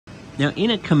Now,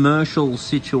 in a commercial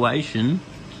situation,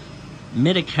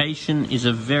 medication is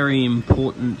a very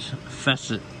important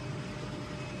facet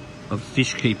of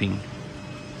fish keeping.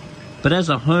 But as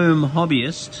a home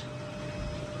hobbyist,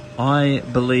 I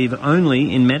believe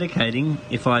only in medicating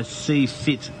if I see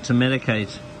fit to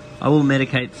medicate. I will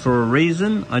medicate for a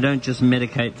reason. I don't just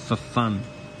medicate for fun.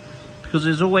 Because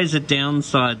there's always a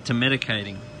downside to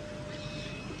medicating.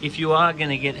 If you are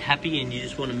going to get happy and you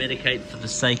just want to medicate for the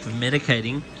sake of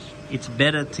medicating, it's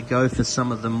better to go for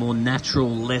some of the more natural,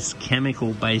 less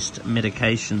chemical-based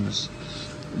medications,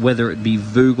 whether it be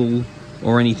Vogel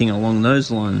or anything along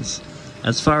those lines.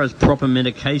 As far as proper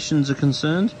medications are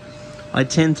concerned, I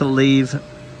tend to leave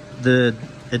the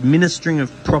administering of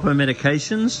proper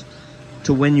medications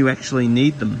to when you actually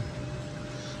need them.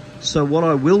 So what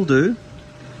I will do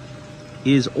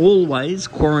is always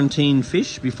quarantine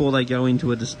fish before they go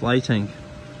into a display tank.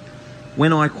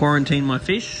 When I quarantine my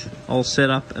fish, I'll set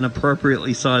up an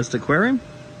appropriately sized aquarium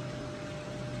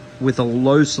with a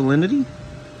low salinity.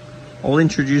 I'll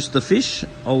introduce the fish.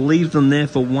 I'll leave them there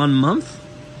for 1 month.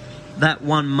 That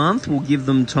 1 month will give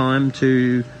them time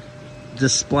to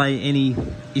display any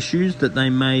issues that they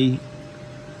may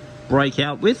break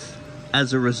out with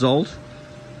as a result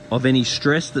of any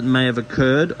stress that may have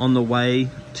occurred on the way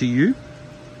to you.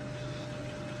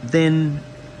 Then,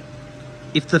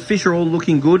 if the fish are all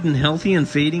looking good and healthy and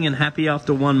feeding and happy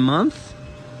after 1 month,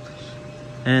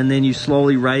 and then you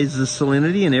slowly raise the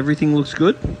salinity and everything looks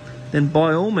good, then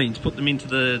by all means put them into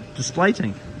the display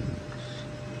tank.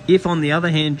 If, on the other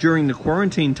hand, during the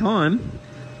quarantine time,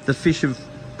 the fish have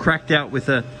cracked out with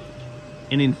an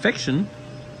infection,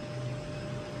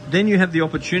 then you have the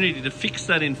opportunity to fix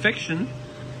that infection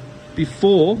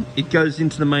before it goes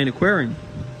into the main aquarium.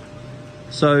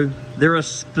 So there are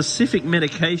specific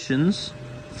medications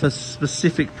for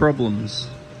specific problems.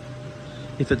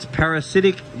 If it's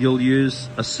parasitic, you'll use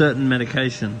a certain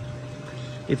medication.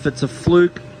 If it's a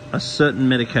fluke, a certain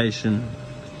medication.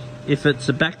 If it's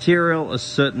a bacterial, a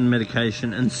certain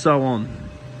medication, and so on.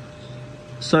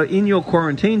 So in your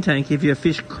quarantine tank, if your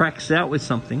fish cracks out with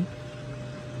something,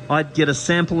 I'd get a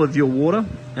sample of your water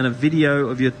and a video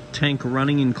of your tank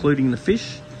running, including the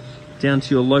fish, down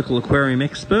to your local aquarium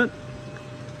expert,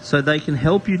 so they can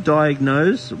help you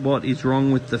diagnose what is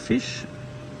wrong with the fish.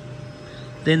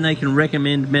 Then they can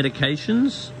recommend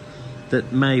medications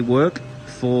that may work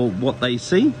for what they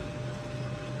see.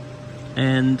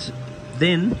 And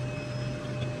then,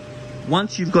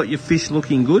 once you've got your fish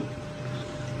looking good,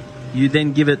 you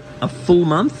then give it a full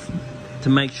month to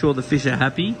make sure the fish are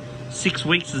happy. 6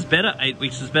 weeks is better, 8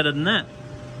 weeks is better than that.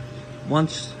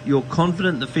 Once you're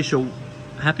confident the fish are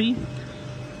happy,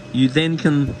 you then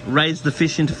can raise the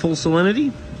fish into full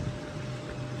salinity,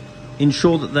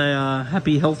 ensure that they are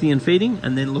happy, healthy and feeding,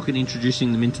 and then look at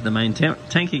introducing them into the main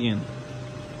tank again.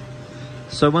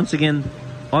 So once again,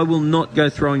 I will not go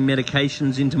throwing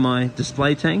medications into my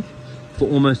display tank for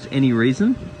almost any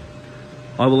reason.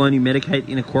 I will only medicate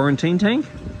in a quarantine tank,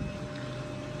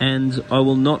 and I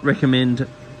will not recommend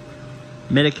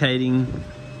medicating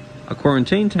a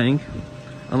quarantine tank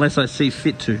unless I see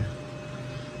fit to,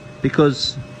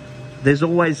 because there's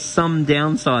always some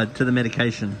downside to the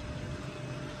medication.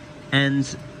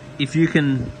 And if you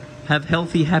can have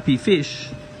healthy, happy fish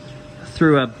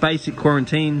through a basic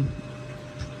quarantine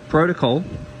protocol,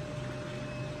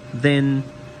 then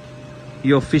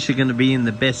your fish are going to be in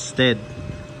the best stead.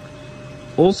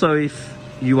 Also, if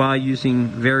you are using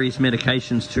various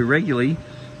medications too regularly,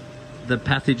 the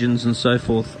pathogens and so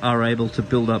forth are able to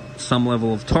build up some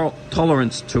level of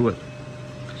tolerance to it.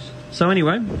 So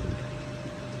anyway,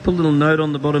 put a little note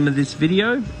on the bottom of this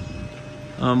video.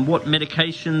 What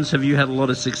medications have you had a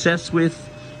lot of success with?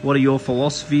 What are your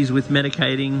philosophies with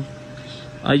medicating?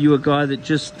 Are you a guy that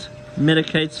just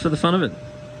medicates for the fun of it?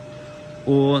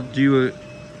 Or do you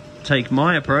take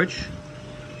my approach,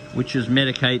 which is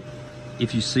medicate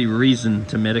if you see reason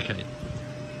to medicate?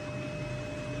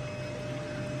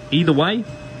 Either way,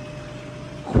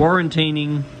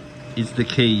 quarantining is the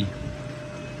key.